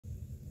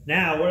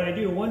Now what I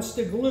do, once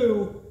the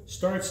glue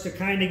starts to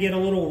kind of get a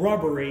little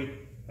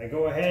rubbery, I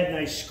go ahead and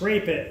I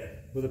scrape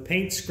it with a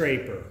paint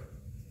scraper.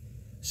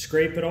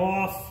 Scrape it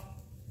off,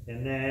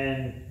 and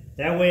then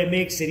that way it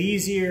makes it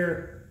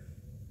easier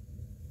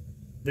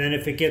than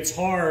if it gets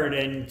hard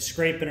and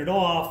scraping it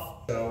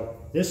off. So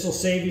this will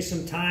save you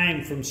some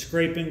time from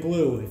scraping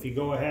glue if you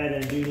go ahead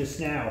and do this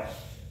now.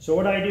 So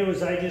what I do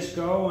is I just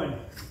go and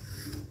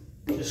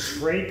just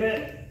scrape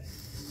it.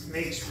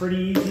 Makes pretty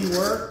easy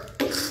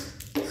work.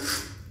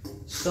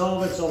 Some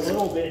of it's a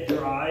little bit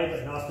dry,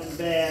 but nothing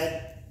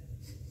bad.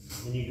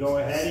 And you go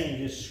ahead and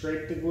you just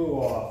scrape the glue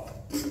off.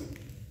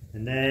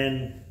 And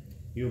then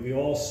you'll be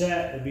all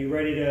set. It'll be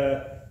ready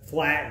to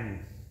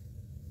flatten.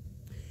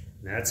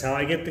 And that's how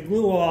I get the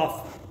glue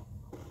off.